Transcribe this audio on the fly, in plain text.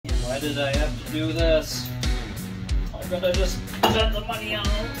did I have to do this? I gotta just spend the money on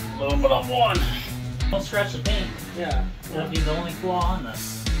aluminum one. Don't scratch the paint. Yeah. That'll be the only flaw on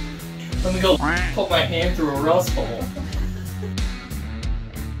this. Let me go put my hand through a rust hole.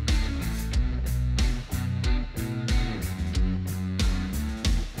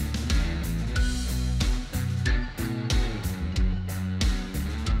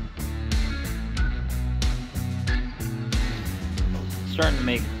 Starting to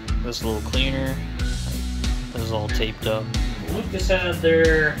make this a little cleaner. This is all taped up. Lucas had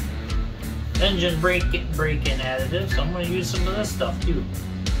their engine break-in additive, so I'm going to use some of this stuff too.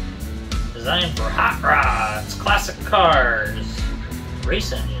 Designed for hot rods, classic cars,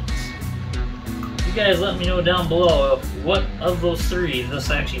 race engines. You guys let me know down below what of those three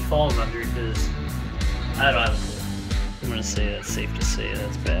this actually falls under, because I don't have a clue. I'm going to say that's safe to say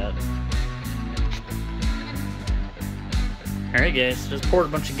that's bad. Alright guys, just poured a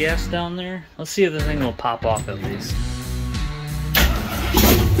bunch of gas down there. Let's see if the thing will pop off at least.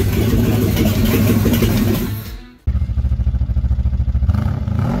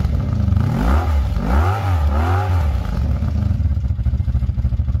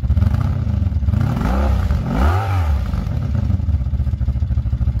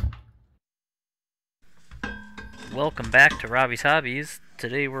 Welcome back to Robbie's Hobbies.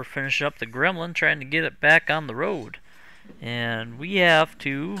 Today we're finishing up the Gremlin, trying to get it back on the road. And we have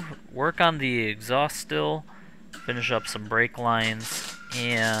to work on the exhaust still, finish up some brake lines,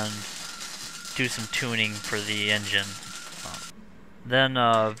 and do some tuning for the engine. Then,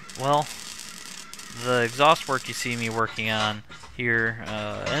 well, the exhaust work you see me working on here,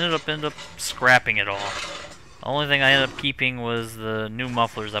 ended up scrapping it all. The only thing I ended up keeping was the new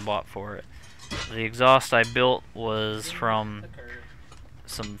mufflers I bought for it. The exhaust I built was from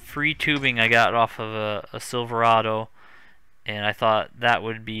some free tubing I got off of a Silverado. And I thought that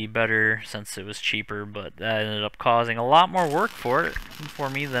would be better since it was cheaper, but that ended up causing a lot more work for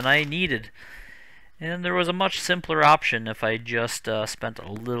me than I needed. And there was a much simpler option if I just spent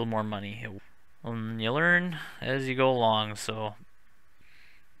a little more money. And you learn as you go along, so.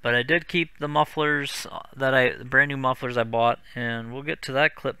 But I did keep the mufflers the brand new mufflers I bought, and we'll get to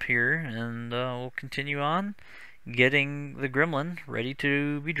that clip here, and we'll continue on getting the Gremlin ready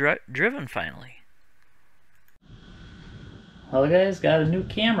to be driven finally. Well guys, got a new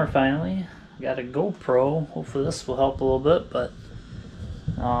camera finally. Got a GoPro. Hopefully this will help a little bit, but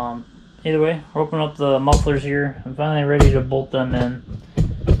either way, we're opening up the mufflers here. I'm finally ready to bolt them in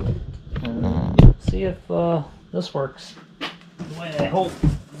and see if this works the way I hope I'm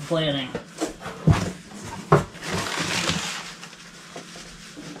planning.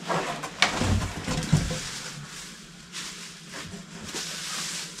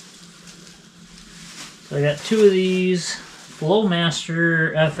 So I got two of these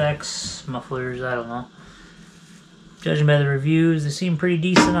Flowmaster FX mufflers, I don't know. Judging by the reviews, they seem pretty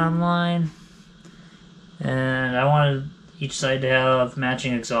decent online. And I wanted each side to have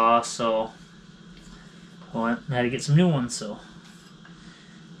matching exhaust, so I had to get some new ones, so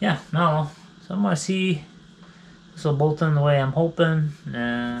yeah, no. So I'm gonna see this will bolt in the way I'm hoping,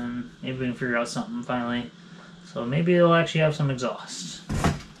 and maybe we can figure out something finally. So maybe it'll actually have some exhaust.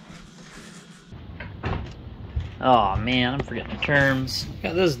 Oh man, I'm forgetting the terms.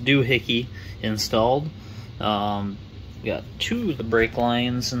 Got this doohickey installed. Got two of the brake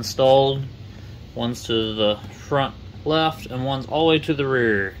lines installed. One's to the front left and one's all the way to the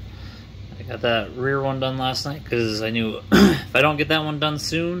rear. I got that rear one done last night because I knew if I don't get that one done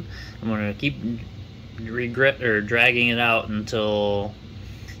soon, I'm gonna keep dragging it out until,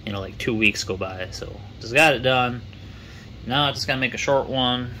 you know, like 2 weeks go by. So just got it done. Now I just gotta make a short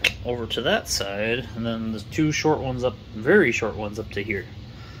one over to that side, and then the two short ones up, very short ones up to here.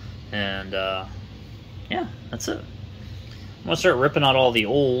 And yeah, that's it. I'm gonna start ripping out all the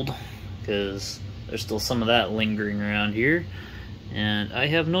old, because there's still some of that lingering around here, and I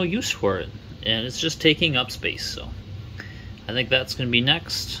have no use for it, and it's just taking up space. So I think that's gonna be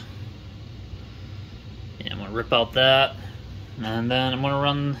next. Yeah, I'm gonna rip out that, and then I'm gonna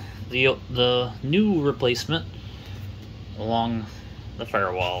run the new replacement along the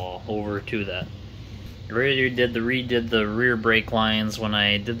firewall over to that. I already redid the rear brake lines when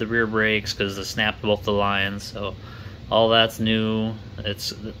I did the rear brakes because I snapped both the lines, so all that's new.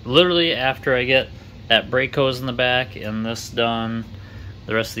 It's literally after I get that brake hose in the back and this done,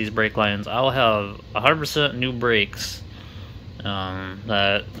 the rest of these brake lines, I'll have 100% new brakes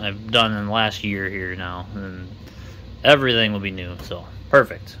that I've done in the last year here now, and everything will be new, so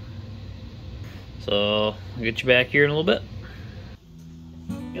perfect. So I'll get you back here in a little bit.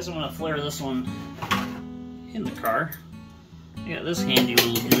 I guess I'm gonna flare this one in the car. got this handy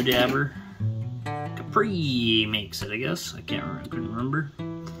little doodabber. Capri makes it, I guess. I couldn't remember.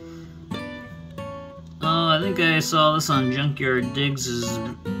 I think I saw this on Junkyard Diggs'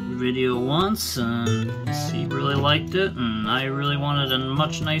 video once, and he really liked it, and I really wanted a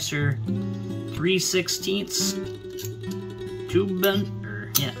much nicer 3/16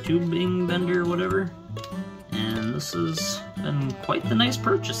 tubing bender, whatever. And this has been quite the nice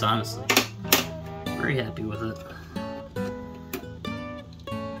purchase, honestly. Very happy with it.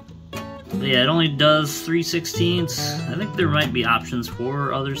 But yeah, it only does 3/16. I think there might be options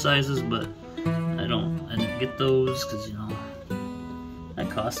for other sizes, but I didn't get those because, you know, that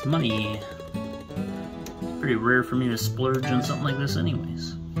costs money. Pretty rare for me to splurge on something like this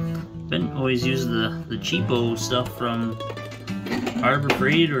anyways. Been always use the cheapo stuff from Harbor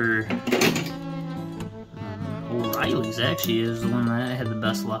Freight or O'Reilly's actually is the one that I had the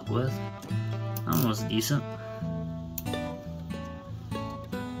best luck with. That one was decent.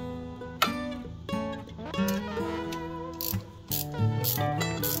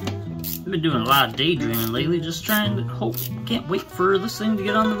 I've been doing a lot of daydreaming lately, just trying to can't wait for this thing to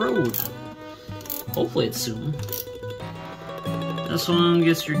get on the road. Hopefully it's soon. This one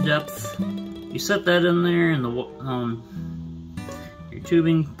gets your depth. You set that in there and your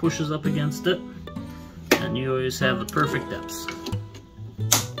tubing pushes up against it, and you always have the perfect depths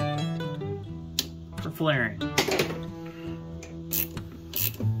for flaring.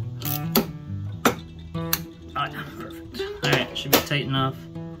 Oh yeah, perfect. Alright, should be tight enough.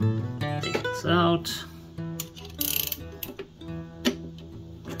 Take this out.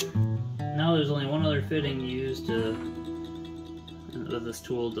 Now there's only one other fitting you use with this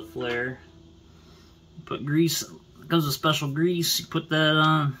tool to flare. Put grease. It comes with special grease. You put that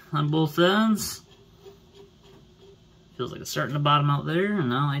on both ends. Feels like it's starting to bottom out there, and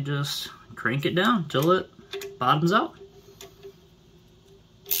now I just crank it down until it bottoms out.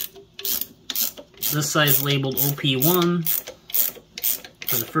 This side's labeled OP1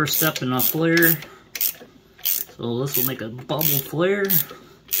 for the first step in a flare. So this will make a bubble flare.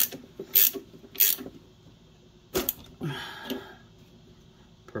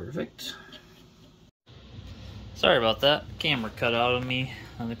 Perfect. Sorry about that. Camera cut out on me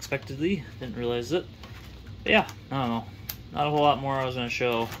unexpectedly. Didn't realize it. But yeah, I don't know. Not a whole lot more I was going to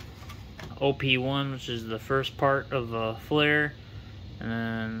show. OP1, which is the first part of a flare. And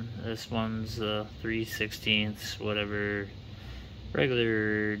then this one's 3/16, whatever,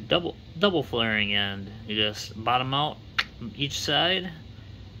 regular double flaring end. You just bottom out each side,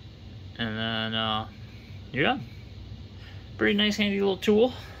 and then you're done. Pretty nice, handy little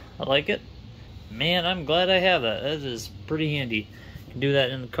tool. I like it. Man, I'm glad I have that. That is pretty handy. You can do that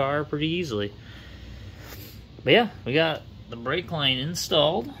in the car pretty easily. But yeah, we got the brake line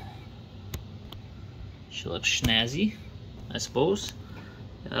installed. She looks snazzy, I suppose.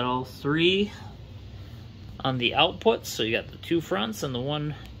 Got all three on the outputs, so you got the two fronts and the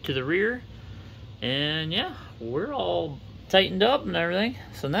one to the rear. And yeah, we're all tightened up and everything.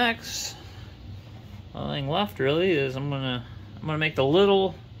 So next, only thing left really is I'm gonna make the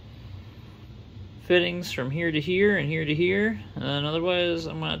little fittings from here to here and here to here, and otherwise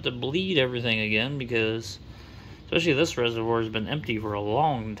I'm gonna have to bleed everything again, because especially this reservoir has been empty for a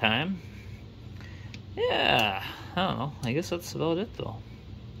long time. Yeah, I don't know, I guess that's about it though.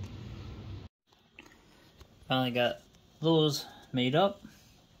 Finally got those made up.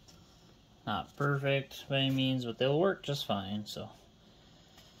 Not perfect by any means, but they'll work just fine. So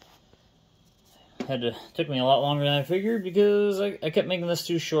took me a lot longer than I figured, because I kept making this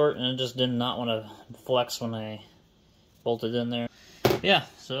too short and I just did not want to flex when I bolted in there. Yeah,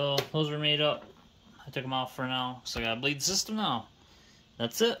 so those were made up. I took them off for now, so I got a bleed system now.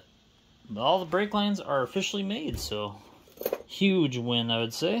 That's it. All the brake lines are officially made, so huge win, I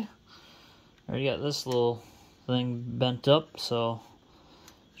would say. Already got this little thing bent up, so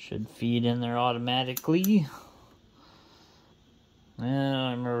should feed in there automatically. I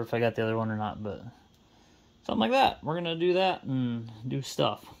don't remember if I got the other one or not, but something like that. We're gonna do that and do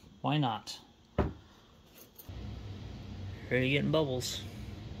stuff. Why not? Ready to get in bubbles.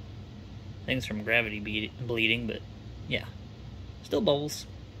 I think it's from gravity bleeding, but yeah, still bubbles.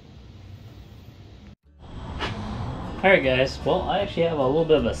 Alright guys, well I actually have a little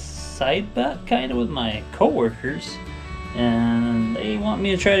bit of a side bet kind of with my coworkers, and they want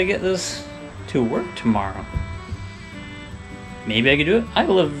me to try to get this to work tomorrow. Maybe I could do it. I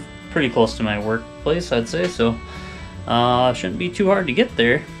live pretty close to my workplace, I'd say, so it shouldn't be too hard to get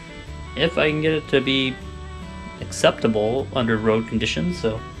there if I can get it to be acceptable under road conditions,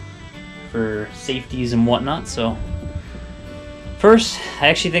 so for safeties and whatnot. So First, I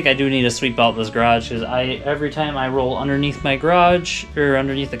actually think I do need to sweep out this garage because every time I roll underneath my garage or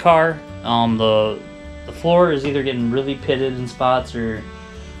underneath the car, the floor is either getting really pitted in spots or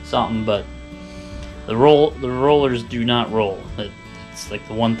something. But the rollers do not roll. It's like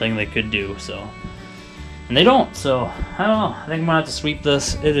the one thing they could do. So, and they don't. So I don't know. I think I'm gonna have to sweep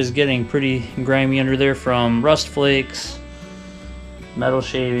this. It is getting pretty grimy under there from rust flakes, metal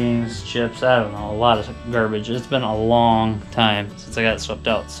shavings, chips, I don't know, a lot of garbage. It's been a long time since I got it swept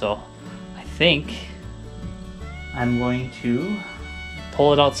out, so I think I'm going to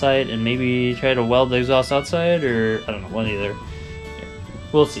pull it outside and maybe try to weld the exhaust outside, or I don't know, one either.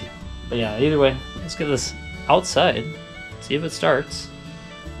 We'll see. But yeah, either way, let's get this outside, see if it starts,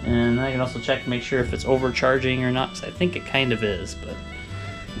 and I can also check to make sure if it's overcharging or not, because I think it kind of is, but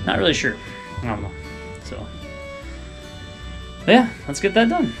not really sure. I don't know. So yeah, let's get that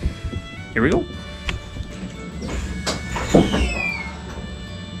done. Here we go.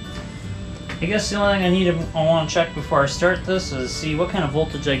 I guess the only thing I want to check before I start this is see what kind of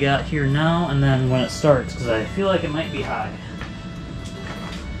voltage I got here now and then when it starts, because I feel like it might be high.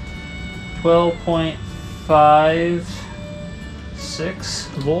 12.56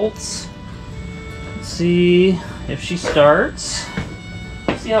 volts. Let's see if she starts.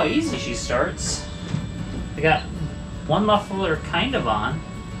 Let's see how easy she starts. I got one muffler kind of on,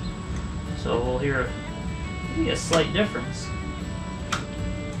 so we'll hear maybe a slight difference.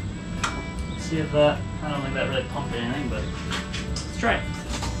 Let's see if that, I don't think that really pumped anything, but let's try it.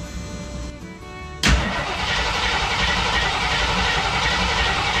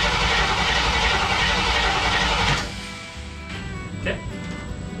 Okay,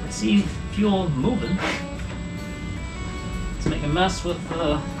 I see fuel moving. Let's make a mess with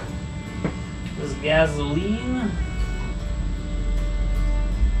this gasoline.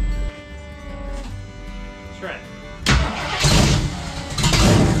 Right.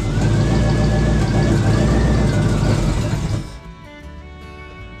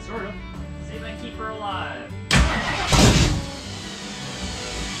 Sort of. See if I keep her alive.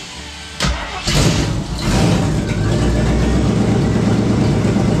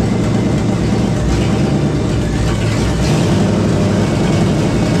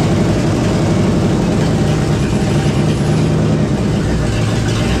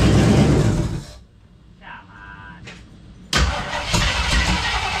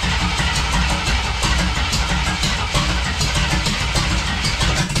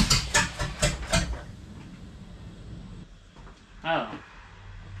 I don't know.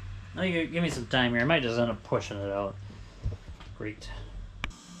 I think give me some time here. I might just end up pushing it out. Great.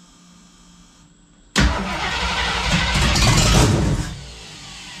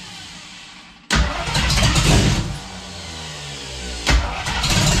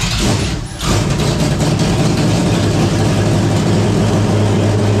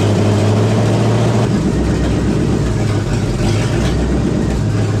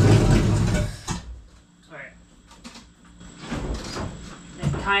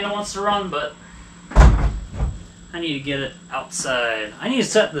 Kind of wants to run, but I need to get it outside. I need to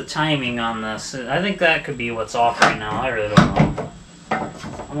set the timing on this. I think that could be what's off right now. I really don't know.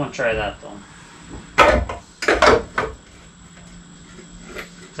 I'm gonna try that though. 'Cause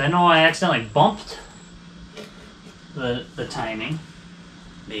I know I accidentally bumped the timing.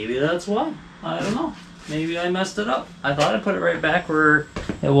 Maybe that's why. I don't know. Maybe I messed it up. I thought I put it right back where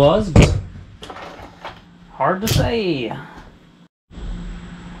it was, but hard to say.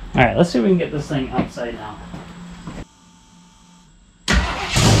 Alright, let's see if we can get this thing outside now.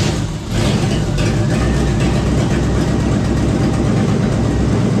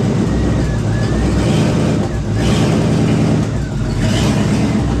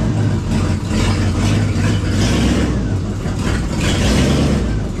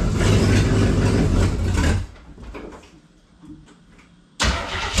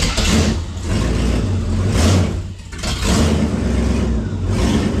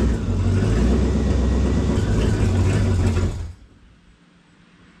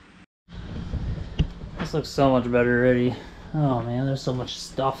 This looks so much better already. Oh man, there's so much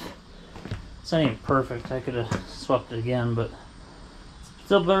stuff. It's not even perfect. I could have swept it again, but it's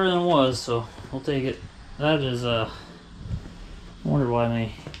still better than it was, so we'll take it. That is I wonder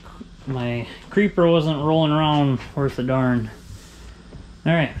why my creeper wasn't rolling around worth a darn.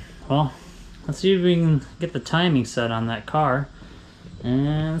 Alright, well, let's see if we can get the timing set on that car,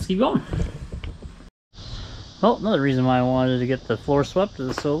 and let's keep going. Well, another reason why I wanted to get the floor swept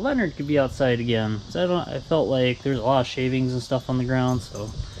is so Leonard could be outside again. So I felt like there's a lot of shavings and stuff on the ground, so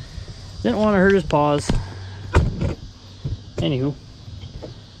didn't want to hurt his paws. Anywho,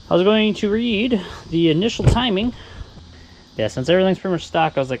 I was going to read the initial timing Yeah, since everything's pretty much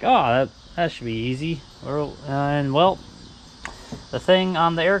stock, I was like, oh, that should be easy. And well, the thing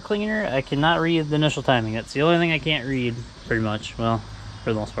on the air cleaner, I cannot read the initial timing. That's the only thing I can't read, pretty much. Well,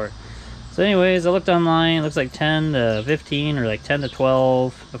 for the most part. So anyways, I looked online. It looks like 10 to 15 or like 10 to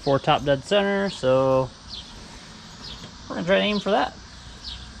 12 before top dead center. So we're going to try to aim for that.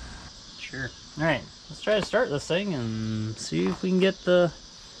 Sure. Alright, let's try to start this thing and see if we can get the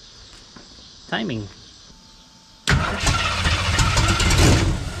timing.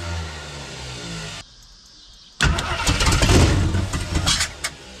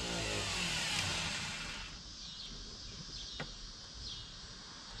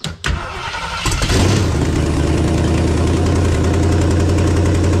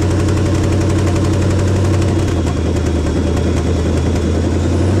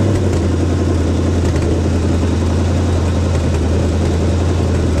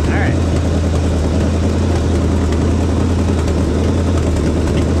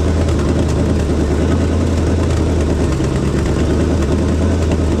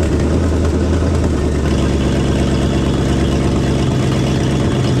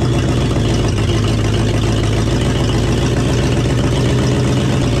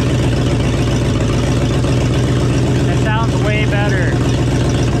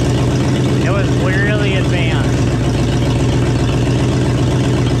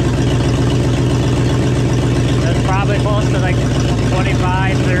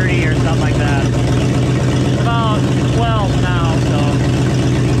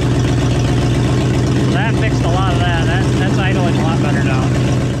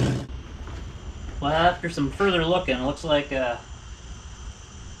 After some further looking, it looks like, I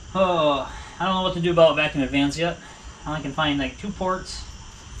don't know what to do about vacuum advance yet. I only can find like 2 ports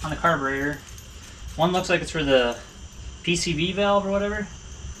on the carburetor. One looks like it's for the PCV valve or whatever.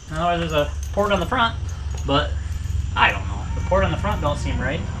 Another, there's a port on the front, but I don't know. The port on the front don't seem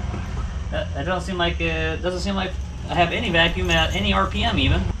right. That don't seem like, it doesn't seem like I have any vacuum at any RPM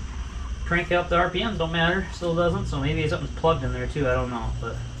even. Crank up the RPMs, don't matter, still doesn't, so maybe something's plugged in there too, I don't know.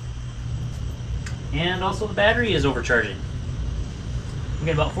 But and also the battery is overcharging. We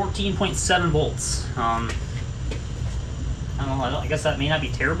get about 14.7 volts. I don't know, I guess that may not be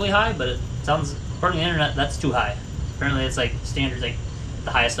terribly high, but it sounds, according to the internet, that's too high. Apparently it's like standard, like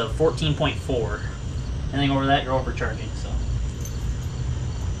the highest of 14.4. Anything over that, you're overcharging, so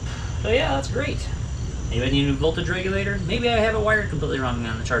yeah, that's great. Maybe I need a new voltage regulator. Maybe I have it wired completely wrong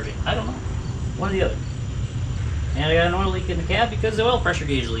on the charging. I don't know. One or the other. And I got an oil leak in the cab because the oil pressure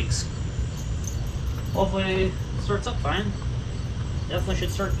gauge leaks. Hopefully it starts up fine. Definitely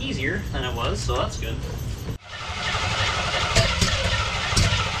should start easier than it was, so that's good.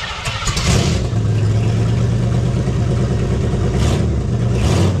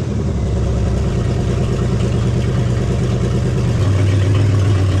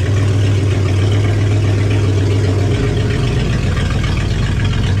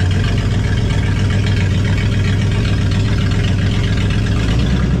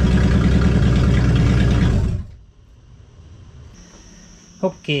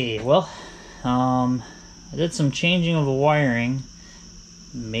 Okay, well, I did some changing of the wiring.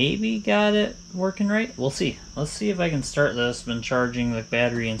 Maybe got it working right. We'll see. Let's see if I can start this. Been charging the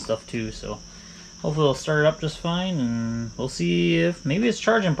battery and stuff too, so hopefully it'll start it up just fine, and we'll see if maybe it's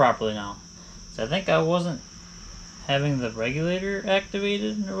charging properly now. So I think I wasn't having the regulator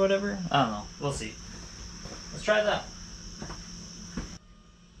activated or whatever. I don't know. We'll see. Let's try that.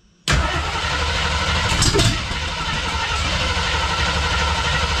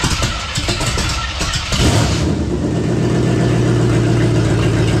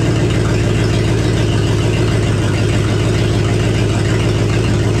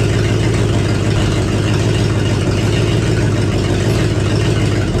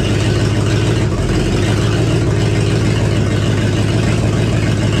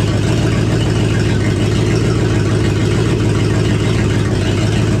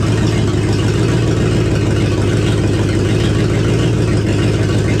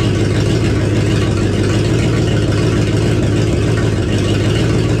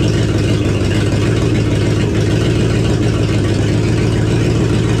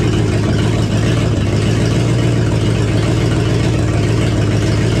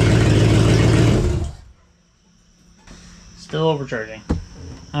 Still overcharging.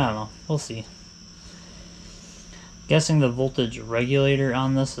 I don't know. We'll see. Guessing the voltage regulator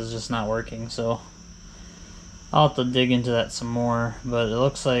on this is just not working, so I'll have to dig into that some more. But it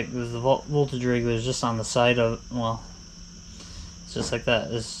looks like the voltage regulator is just on the side of, well, it's just like that.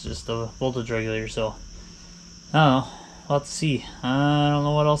 It's just the voltage regulator, so I don't know. We'll have to see. I don't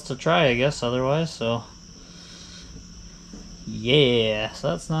know what else to try, I guess, otherwise, so Yeah,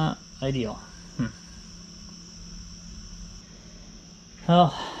 so that's not ideal.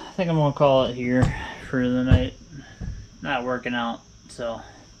 Well, I think I'm gonna call it here for the night. Not working out, so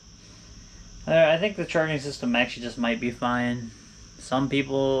I think the charging system actually just might be fine. Some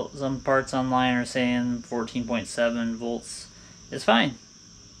parts online are saying 14.7 volts is fine.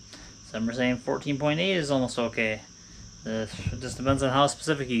 Some are saying 14.8 is almost okay. It just depends on how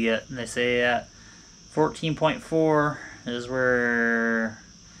specific you get. And they say at 14.4 is where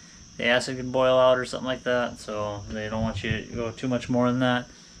the acid can boil out or something like that, so they don't want you to go too much more than that.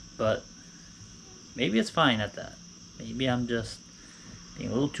 But maybe it's fine at that. Maybe I'm just being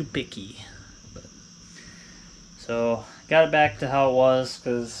a little too picky. So got it back to how it was,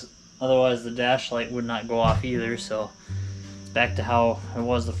 because otherwise the dash light would not go off either. So it's back to how it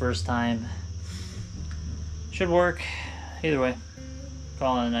was the first time. Should work either way.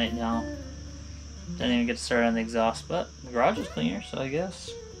 Calling it a night now. Didn't even get to start on the exhaust, but the garage is cleaner, so I guess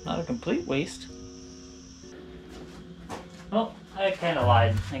not a complete waste. Well, I kind of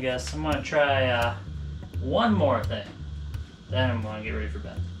lied, I guess. I'm going to try one more thing. Then I'm going to get ready for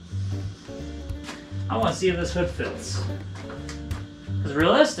bed. I want to see if this hood fits. Because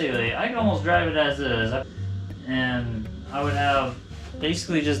realistically, I can almost drive it as is. And I would have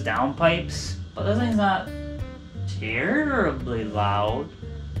basically just downpipes. But that thing's not terribly loud.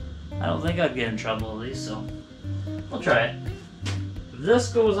 I don't think I'd get in trouble at least, so we'll try it. If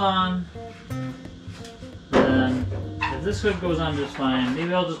this goes on, then if this hood goes on just fine,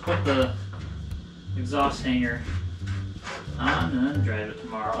 maybe I'll just put the exhaust hanger on and then drive it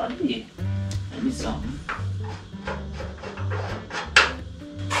tomorrow. That'd be something.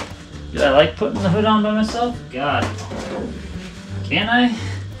 Do I like putting the hood on by myself? God. Can I?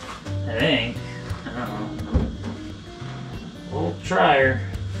 I think. I don't know. We'll try her.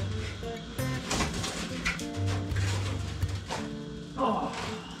 Oh.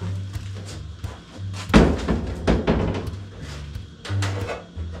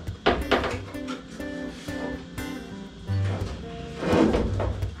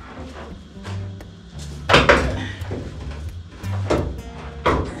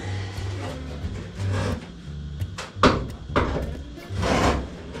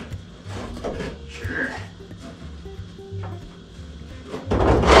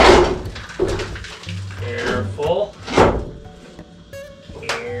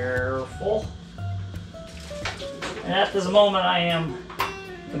 Careful. And at this moment I am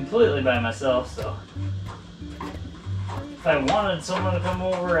completely by myself, so if I wanted someone to come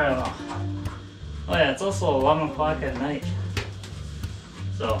over, I don't know. Oh yeah, it's also 11 o'clock at night.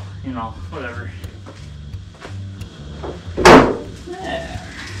 So, you know, whatever. There.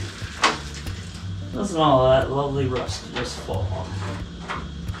 Doesn't all that lovely rust just fall.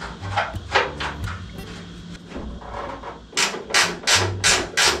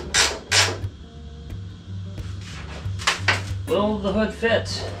 Will the hood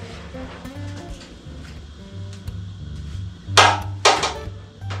fit?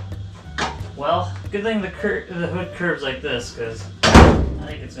 Well, good thing the hood curves like this, because I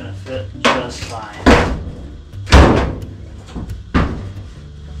think it's going to fit just fine.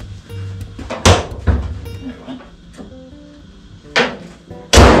 There it went.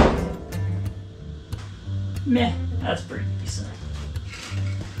 Meh, that's pretty decent.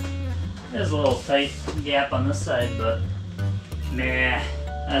 There's a little tight gap on this side, but nah,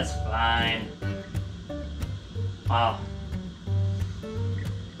 that's fine. Wow.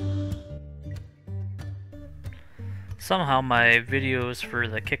 Somehow my videos for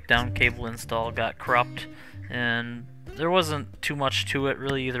the kickdown cable install got corrupt, and there wasn't too much to it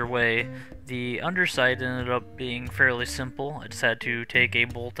really either way. The underside ended up being fairly simple. I just had to take a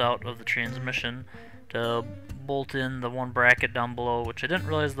bolt out of the transmission to bolt in the one bracket down below, which I didn't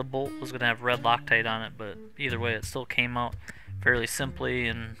realize the bolt was going to have red Loctite on it, but either way it still came out fairly simply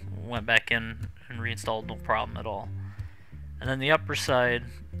and went back in and reinstalled no problem at all. And then the upper side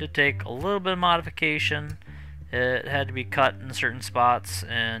did take a little bit of modification. It had to be cut in certain spots,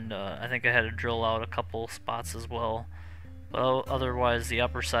 and I think I had to drill out a couple spots as well. But otherwise the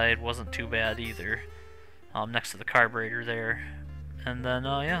upper side wasn't too bad either, next to the carburetor there. And then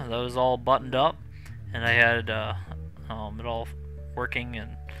yeah, that was all buttoned up, and I had it all working,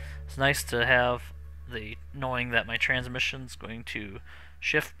 and it's nice to have knowing that my transmission's going to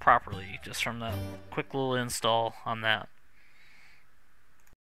shift properly just from that quick little install on that.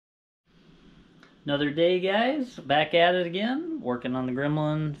 Another day, guys, back at it again, working on the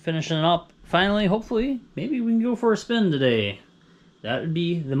Gremlin, finishing it up. Finally, hopefully, maybe we can go for a spin today. That would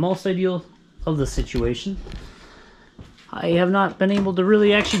be the most ideal of the situation. I have not been able to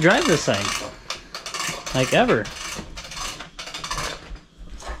really actually drive this thing, like ever.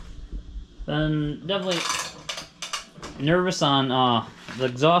 Been definitely nervous on the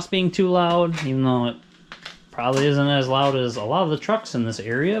exhaust being too loud, even though it probably isn't as loud as a lot of the trucks in this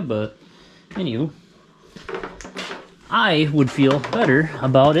area, but anywho, I would feel better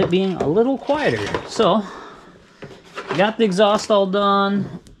about it being a little quieter. So, got the exhaust all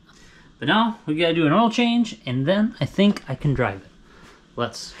done, but now we gotta do an oil change, and then I think I can drive it.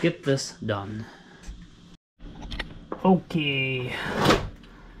 Let's get this done. Okay.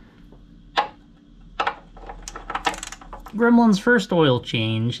 Gremlin's first oil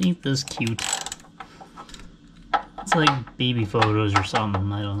change. Ain't this cute? It's like baby photos or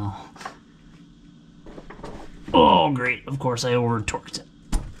something, I don't know. Oh, great. Of course, I over-torqued it.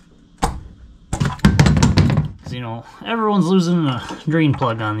 Because, you know, everyone's losing a drain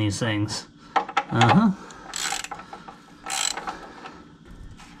plug on these things. Uh-huh.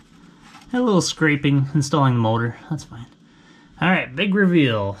 Had a little scraping installing the motor. That's fine. Alright, big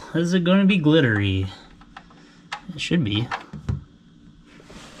reveal. Is it going to be glittery? It should be.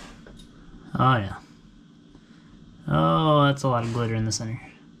 Oh, yeah. Oh, that's a lot of glitter in the center.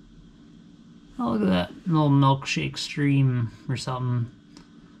 Oh, look at that little milkshake stream or something.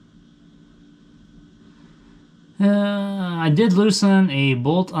 I did loosen a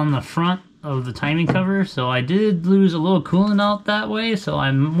bolt on the front of the timing cover, so I did lose a little coolant out that way, so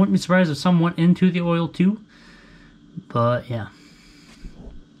I wouldn't be surprised if some went into the oil too. But, yeah.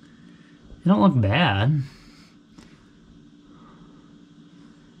 They don't look bad.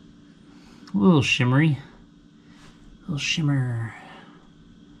 A little shimmery. A little shimmer.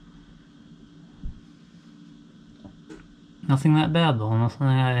 Nothing that bad though, nothing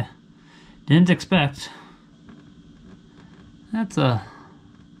I didn't expect. That's quite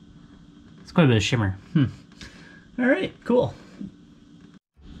a bit of shimmer. Alright, cool.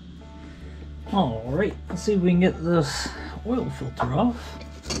 Alright, let's see if we can get this oil filter off.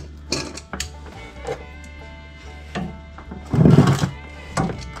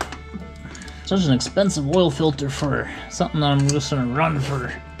 Such an expensive oil filter for something that I'm just gonna run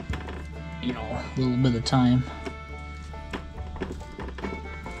for, you know, a little bit of time.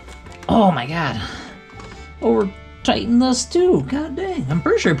 Oh my god. Over tighten this too. God dang. I'm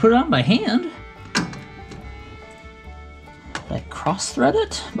pretty sure I put it on by hand. Did I cross thread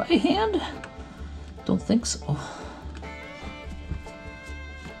it by hand? Don't think so.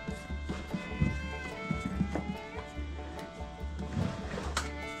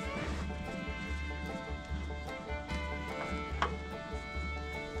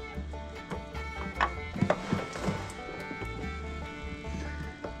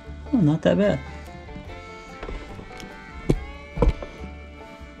 Oh, not that bad.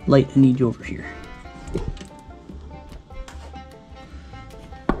 Light, I need you over here.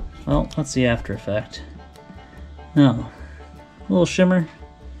 Well, that's the after effect. No. A little shimmer.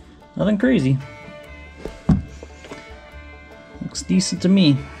 Nothing crazy. Looks decent to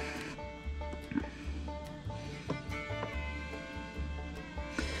me.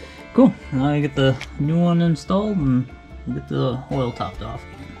 Cool. Now I get the new one installed and get the oil topped off.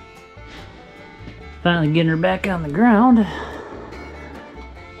 Finally getting her back on the ground.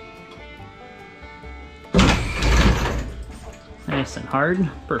 Nice and hard.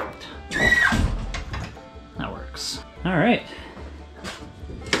 Perfect. That works. Alright.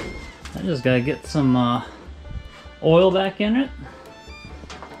 I just gotta get some oil back in it.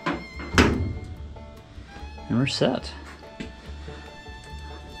 And we're set.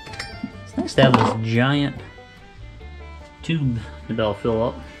 It's nice to have this giant tube to be able to fill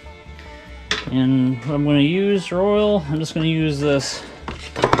up. And what I'm going to use for oil, I'm just going to use this.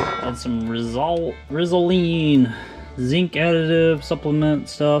 Add some Rizzoline zinc additive supplement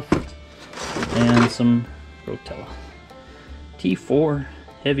stuff and some Rotella T4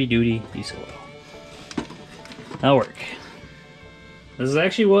 heavy duty diesel oil. That'll work. This is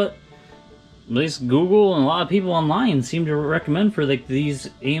actually what at least Google and a lot of people online seem to recommend for like these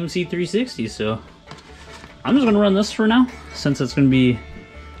AMC 360s. So I'm just going to run this for now, since it's going to be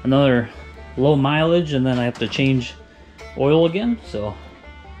another low mileage and then I have to change oil again, so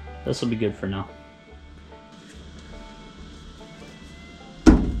this will be good for now.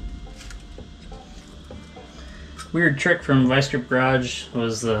 Weird trick from Vice Grip Garage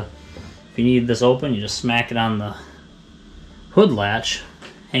was if you need this open, you just smack it on the hood latch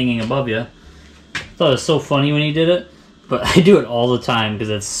hanging above you. I thought it was so funny when he did it, but I do it all the time because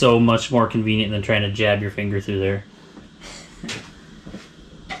it's so much more convenient than trying to jab your finger through there.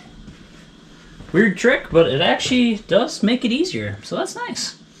 Weird trick, but it actually does make it easier, so that's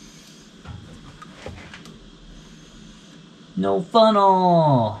nice. No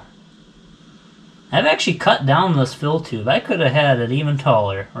funnel. I've actually cut down this fill tube. I could have had it even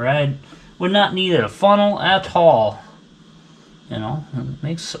taller, or I'd would not need a funnel at all. You know, it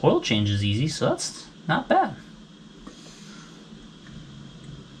makes oil changes easy, so that's not bad.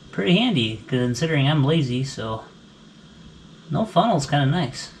 Pretty handy, considering I'm lazy, so no funnel's kind of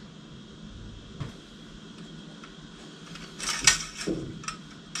nice.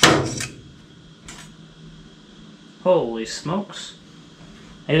 Holy smokes.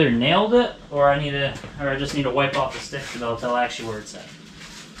 I either nailed it or I just need to wipe off the stick so they'll tell actually where it's at.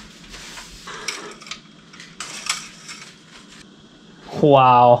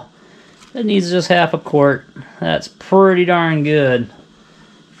 Wow. That needs just half a quart. That's pretty darn good.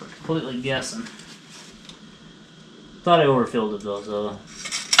 For completely guessing. Thought I overfilled it though, so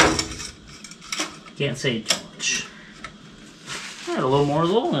can't say too much. Alright, a little more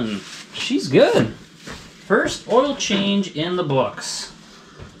though, and she's good. First oil change in the books.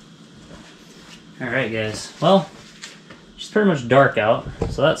 Alright guys, well, she's pretty much dark out,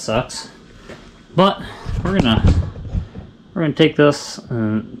 so that sucks. But we're gonna take this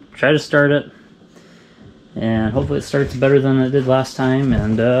and try to start it, and hopefully it starts better than it did last time,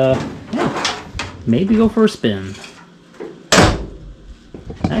 and yeah, maybe go for a spin.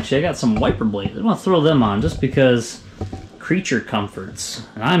 Actually, I got some wiper blades. I want to throw them on just because creature comforts,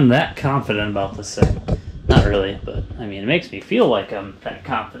 and I'm that confident about this thing. Not really, but I mean, it makes me feel like I'm that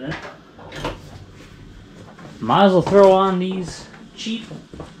confident. Might as well throw on these cheap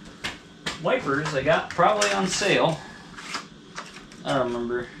wipers I got probably on sale. I don't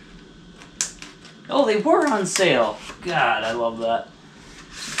remember. Oh, they were on sale. God, I love that.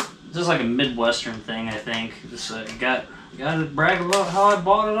 Just like a Midwestern thing, I think. Just got to brag about how I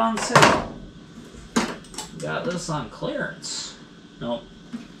bought it on sale. Got this on clearance. Nope,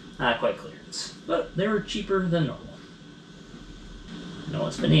 not quite clearance, but they were cheaper than normal. I know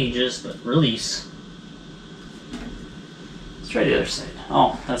it's been ages, but release. Let's try the other side.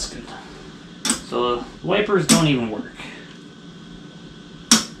 Oh, that's good. So the wipers don't even work.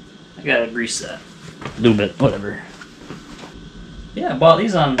 I gotta grease that a little bit, whatever. Yeah, I bought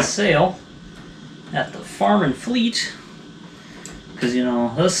these on sale at the Farm and Fleet, because you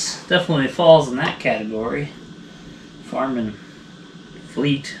know this definitely falls in that category. Farm and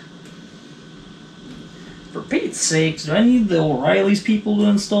Fleet. For Pete's sakes, do I need the O'Reilly's people to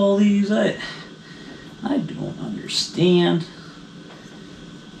install these? I don't understand.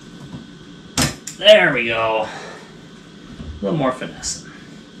 There we go. A little more finesse.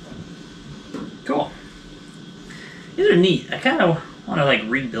 Cool. These are neat. I kind of want to like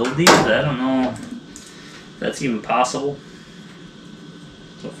rebuild these, but I don't know if that's even possible.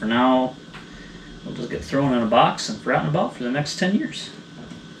 So for now, they'll just get thrown in a box and forgotten about for the next 10 years.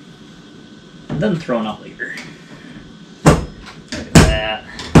 And then thrown out later. Look at that.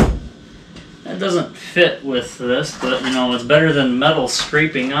 That doesn't fit with this, but you know, it's better than metal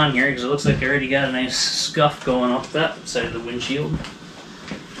scraping on here because it looks like I already got a nice scuff going up that side of the windshield.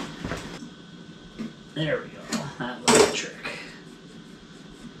 There we go. That was the trick.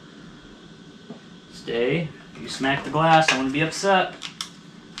 Stay. If you smack the glass, I wouldn't be upset.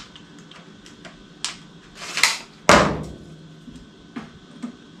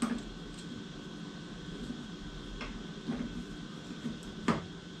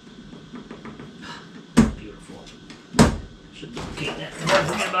 Beautiful. Should locate that. Don't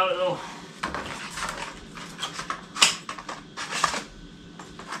forget about it though.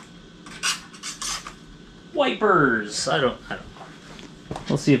 Wipers! I don't know.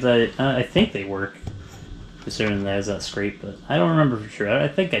 We'll see if that, I think they work, considering that has that scrape, but I don't remember for sure. I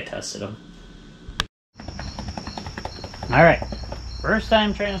think I tested them. Alright, first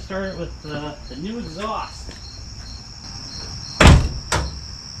time trying to start it with the new exhaust.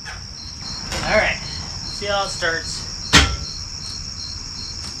 Alright, see how it starts.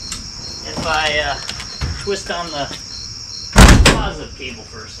 If I twist on the positive cable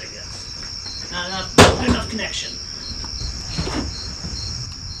first, I guess. Not enough connection.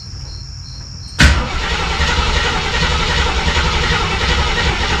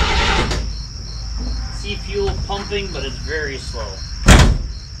 See fuel pumping, but it's very slow.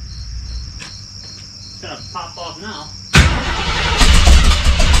 It's gonna pop off now.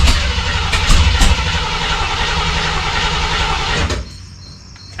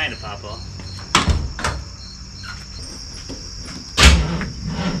 Kind of pop off.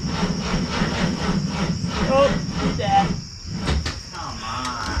 Oh, Dad. Come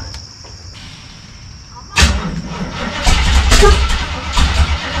on.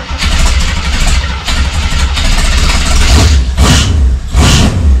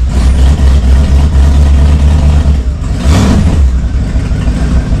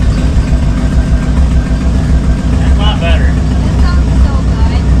 That's a lot better. That sounds so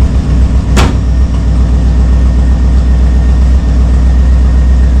good.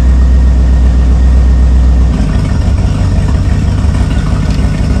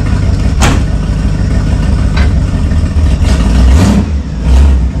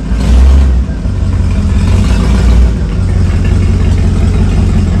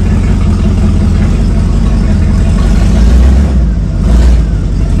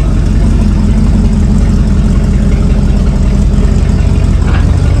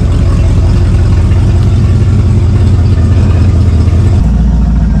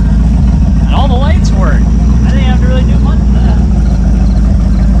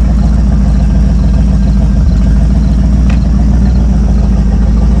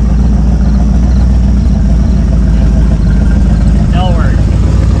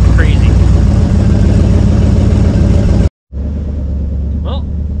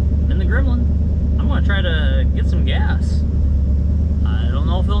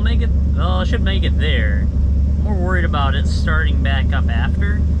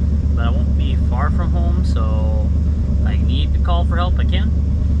 far from home, so if I need to call for help, I can.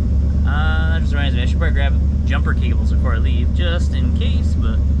 That just reminds me, I should probably grab jumper cables before I leave, just in case,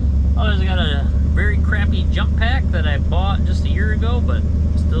 but otherwise I got a very crappy jump pack that I bought just a year ago, but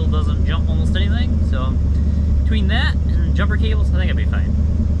still doesn't jump almost anything, so between that and jumper cables, I think I'd be fine.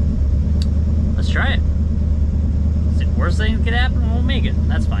 Let's try it. Worst thing could happen, we'll make it.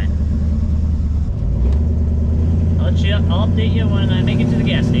 That's fine. I'll update you when I make it to the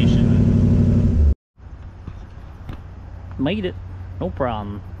gas station. Made it. No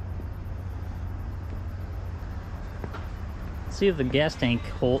problem. Let's see if the gas tank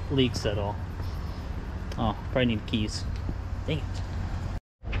hole leaks at all. Oh, probably need keys. Dang it.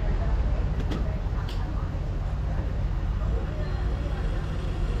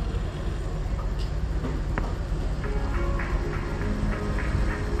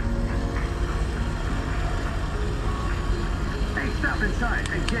 Stop inside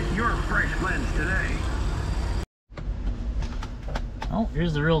and get your fresh blends today. Oh,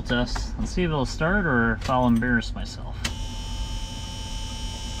 here's the real test. Let's see if it'll start or if I'll embarrass myself.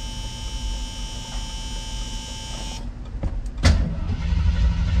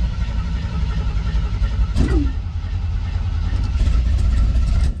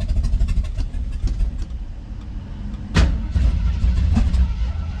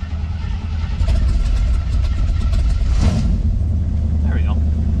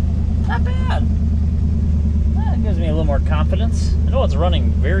 Confidence. I know it's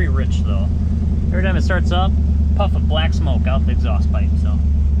running very rich though. Every time it starts up, puff of black smoke out the exhaust pipe, so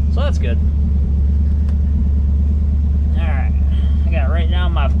that's good. Alright, I got right now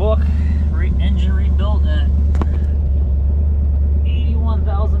my book, engine rebuilt at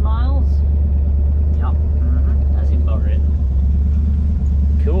 81,000 miles. Yep, that seems about right.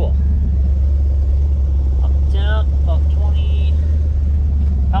 Cool. Up top, about 20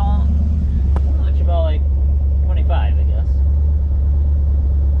 pounds. Actually about like 25, I guess.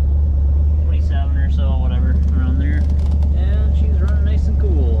 27 or so, whatever, around there. And she's running nice and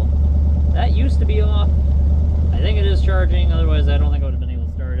cool. That used to be off. I think it is charging, otherwise I don't think I would have been able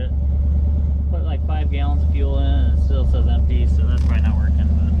to start it. Put like 5 gallons of fuel in and it still says empty, so that's probably not working,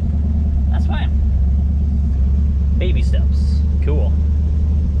 but that's fine. Baby steps. Cool.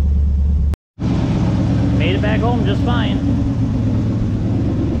 Made it back home just fine.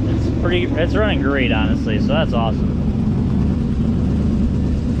 It's running great, honestly, so that's awesome.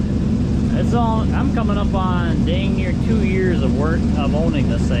 I'm coming up on dang near 2 years of work of owning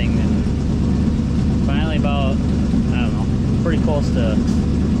this thing, and finally about, I don't know, pretty close to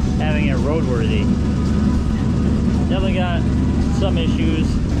having it roadworthy. Definitely got some issues.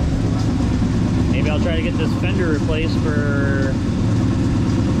 Maybe I'll try to get this fender replaced for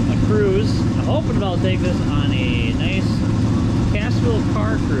a cruise. I'm hoping about to take this on a nice Castroville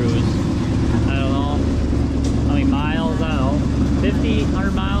car cruise. I don't know how many miles, I don't know, 50,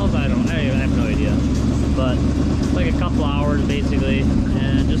 100 miles, I have no idea, but it's like a couple hours basically,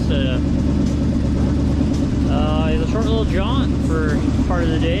 and just a short little jaunt for part of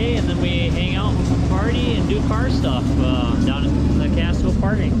the day, and then we hang out and party and do car stuff down in the Castroville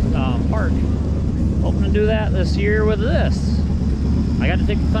park. Hoping to do that this year with this. I got to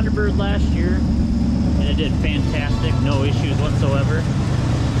take the Thunderbird last year and it did fantastic, no issues whatsoever.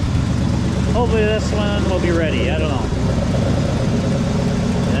 Hopefully this one will be ready, I don't know.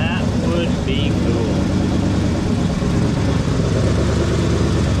 That would be cool.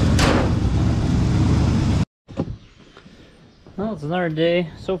 Well, it's another day.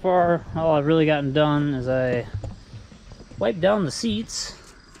 So far, all I've really gotten done is I wiped down the seats.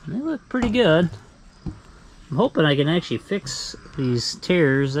 They look pretty good. I'm hoping I can actually fix these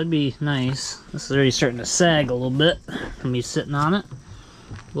tears. That'd be nice. This is already starting to sag a little bit from me sitting on it.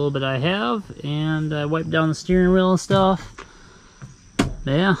 A little bit I have, and I wiped down the steering wheel and stuff.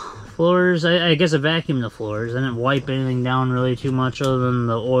 Yeah, floors, I guess I vacuumed the floors. I didn't wipe anything down really too much other than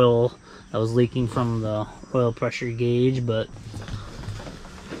the oil that was leaking from the oil pressure gauge, but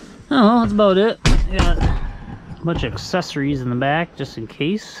oh, that's about it. Got a bunch of accessories in the back just in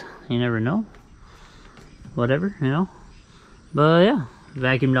case. You never know. Whatever, you know. But yeah,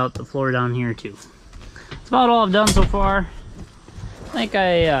 vacuumed out the floor down here too. That's about all I've done so far. I think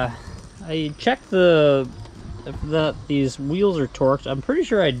I checked if these wheels are torqued. I'm pretty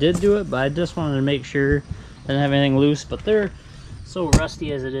sure I did do it, but I just wanted to make sure I didn't have anything loose. But they're so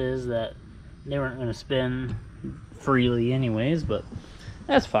rusty as it is that they weren't going to spin freely anyways, but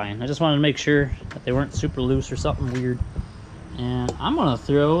that's fine. I just wanted to make sure that they weren't super loose or something weird. And I'm going to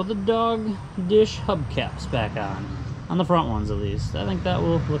throw the dog dish hubcaps back on the front ones at least. I think that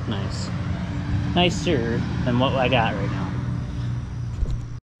will look nice. Nicer than what I got right now.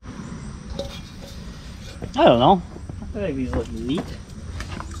 I don't know. I feel like these look neat.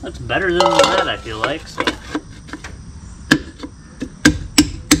 Looks better than that, I feel like. So.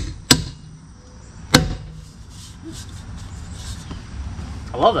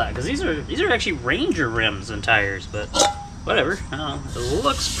 I love that because these are actually Ranger rims and tires, but whatever. I don't know. It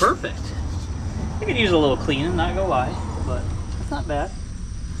looks perfect. I could use a little cleaning, not gonna lie, but it's not bad.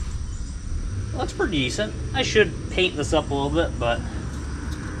 It looks pretty decent. I should paint this up a little bit, but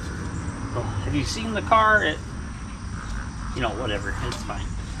have you seen the car? You know, whatever. It's fine.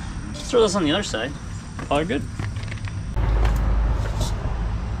 Let's throw this on the other side. All good.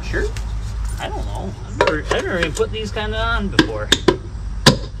 Sure. I don't know. I've never even put these kind of on before.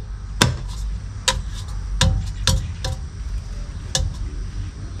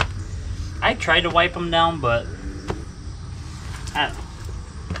 I tried to wipe them down, but I don't know.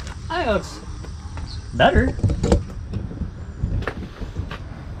 I think it looks better.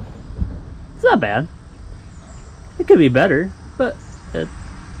 It's not bad. It could be better, but it's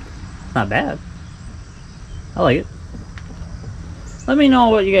not bad. I like it. Let me know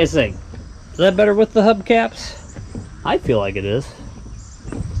what you guys think. Is that better with the hubcaps? I feel like it is.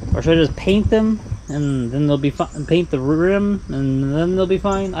 Or should I just paint them and then they'll be fine? Paint the rim and then they'll be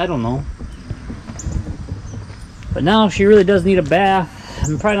fine? I don't know. But now she really does need a bath.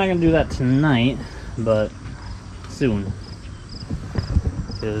 I'm probably not gonna do that tonight, but soon.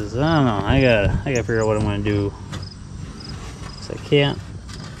 Cause I don't know. I gotta figure out what I'm gonna do. Cause I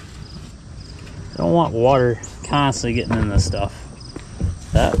don't want water constantly getting in this stuff.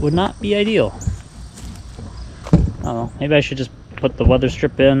 That would not be ideal. I don't know. Maybe I should just put the weather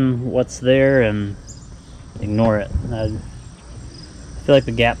strip in what's there and ignore it. I feel like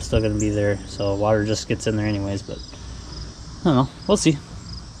the gap's still gonna be there, so water just gets in there anyways, but I don't know. We'll see.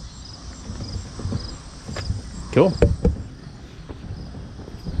 Cool.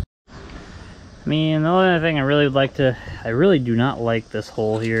 I mean, the only thing I really would like to, I really do not like this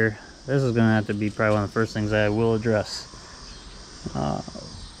hole here. This is gonna have to be probably one of the first things I will address.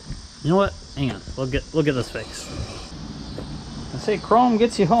 You know what? Hang on. We'll get this fixed. I say chrome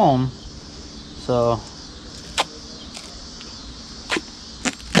gets you home, so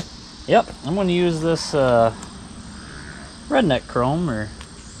yep, I'm going to use this redneck chrome, or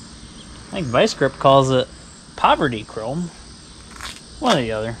I think Vice Grip calls it poverty chrome. One or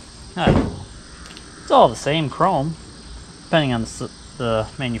the other. I don't know. It's all the same chrome, depending on the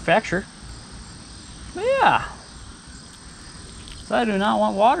manufacturer. But yeah, so I do not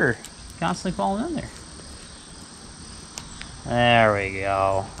want water constantly falling in there. There we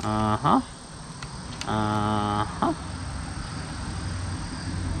go. Uh-huh. Uh-huh.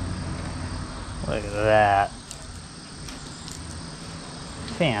 Look at that.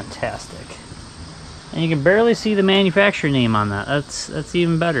 Fantastic. And you can barely see the manufacturer name on that. That's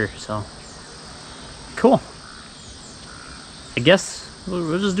even better, so. Cool. I guess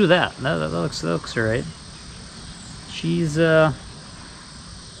we'll just do that. That looks alright. She's I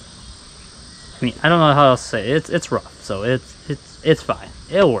mean, I don't know how else to say it. It's rough, so it's fine.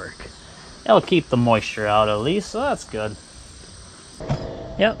 It'll work. It'll keep the moisture out at least, so that's good.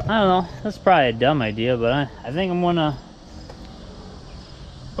 Yep, I don't know. That's probably a dumb idea, but I think I'm gonna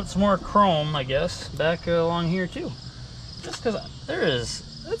put some more chrome, I guess, back along here too. Just because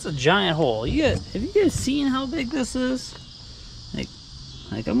that's a giant hole. Have you guys seen how big this is? Like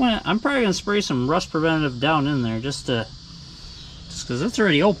I'm probably gonna spray some rust preventative down in there just because it's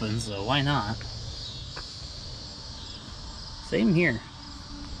already open, so why not? Same here.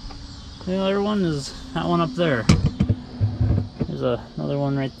 The other one is that one up there. There's another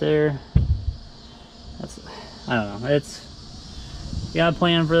one right there. I don't know. You got a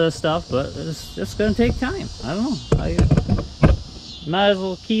plan for this stuff, but it's gonna take time. I don't know. I might as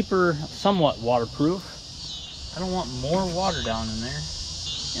well keep her somewhat waterproof. I don't want more water down in there.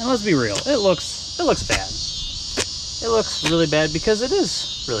 And let's be real, it looks bad. It looks really bad because it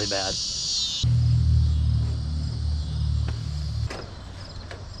is really bad.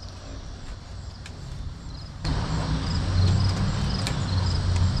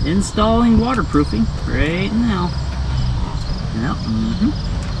 Installing waterproofing right now. Yep.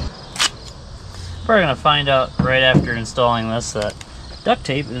 Probably gonna find out right after installing this that duct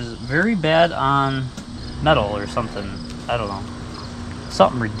tape is very bad on metal or something. I don't know.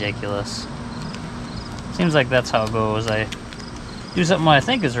 Something ridiculous. Seems like that's how it goes. I do something I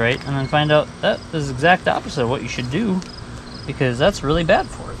think is right and then find out that is the exact opposite of what you should do because that's really bad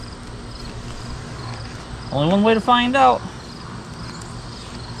for it. Only one way to find out.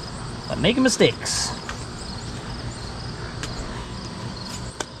 By making mistakes.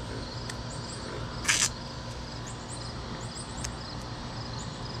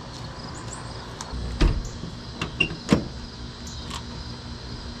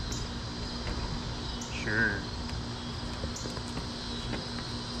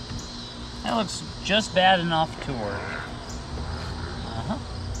 That looks just bad enough to work.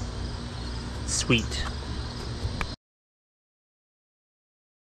 Sweet.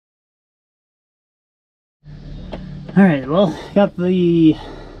 Alright, well, got the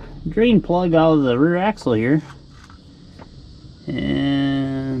drain plug out of the rear axle here.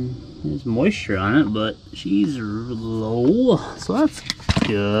 And there's moisture on it, but she's low, so that's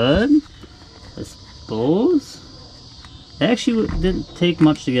good, I suppose. It actually didn't take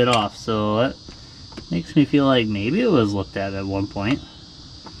much to get off, so that makes me feel like maybe it was looked at one point.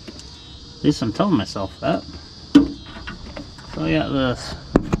 At least I'm telling myself that. So I got this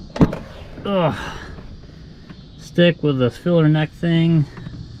stick with this filler neck thing.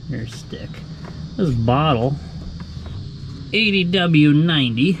 Here's stick. This bottle,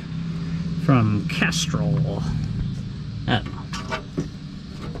 80W90 from Castrol. I don't know.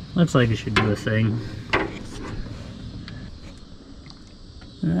 Looks like it should do a thing.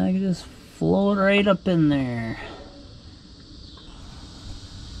 And I can just float right up in there.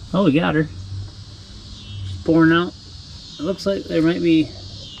 Oh, we got her. She's pouring out. It looks like there might be...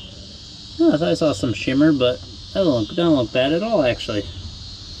 Oh, I thought I saw some shimmer, but that don't look bad at all, actually.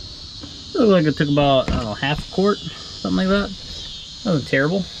 It looked like it took about, I don't know, half a quart, something like that. That wasn't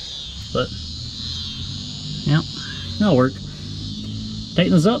terrible, but yeah, that'll work.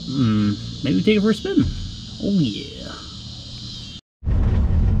 Tighten this up and maybe take it for a spin. Oh yeah.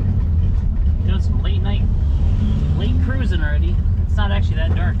 Doing some late cruising already. It's not actually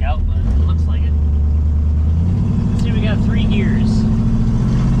that dark out, but it looks like it. Let's see, we got 3 gears.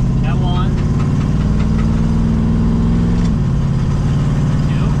 Got 1.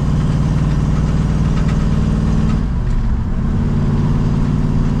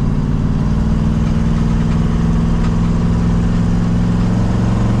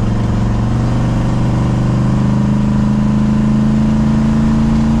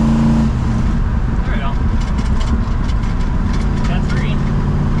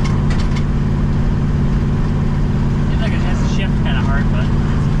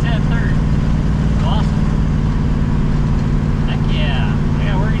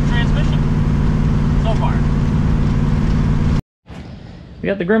 We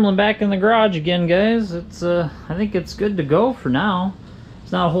got the Gremlin back in the garage again, guys. It's I think it's good to go for now.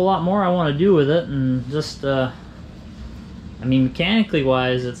 There's not a whole lot more I want to do with it, and just I mean, mechanically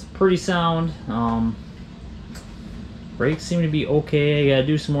wise, it's pretty sound. Brakes seem to be okay. I gotta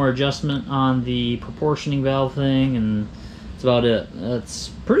do some more adjustment on the proportioning valve thing, and that's about it. It's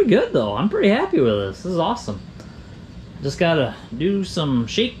pretty good though. I'm pretty happy with this. This is awesome. Just gotta do some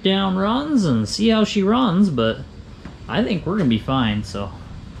shakedown runs and see how she runs, but I think we're gonna be fine, so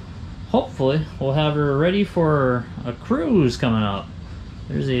hopefully we'll have her ready for a cruise coming up.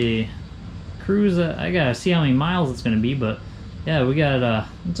 There's a cruise that I gotta see how many miles it's gonna be, but yeah, we got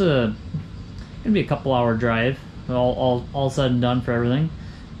it's gonna be a couple-hour drive, all said and done for everything.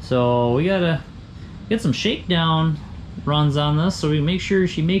 So we gotta get some shakedown runs on this, so we can make sure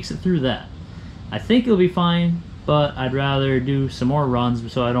she makes it through that. I think it'll be fine, but I'd rather do some more runs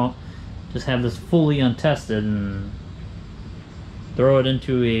so I don't just have this fully untested and throw it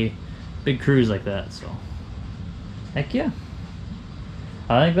into a big cruise like that. So heck yeah,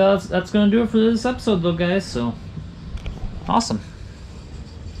 I think that's gonna do it for this episode though, guys. So awesome,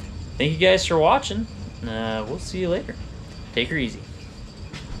 thank you guys for watching. We'll see you later. Take her easy.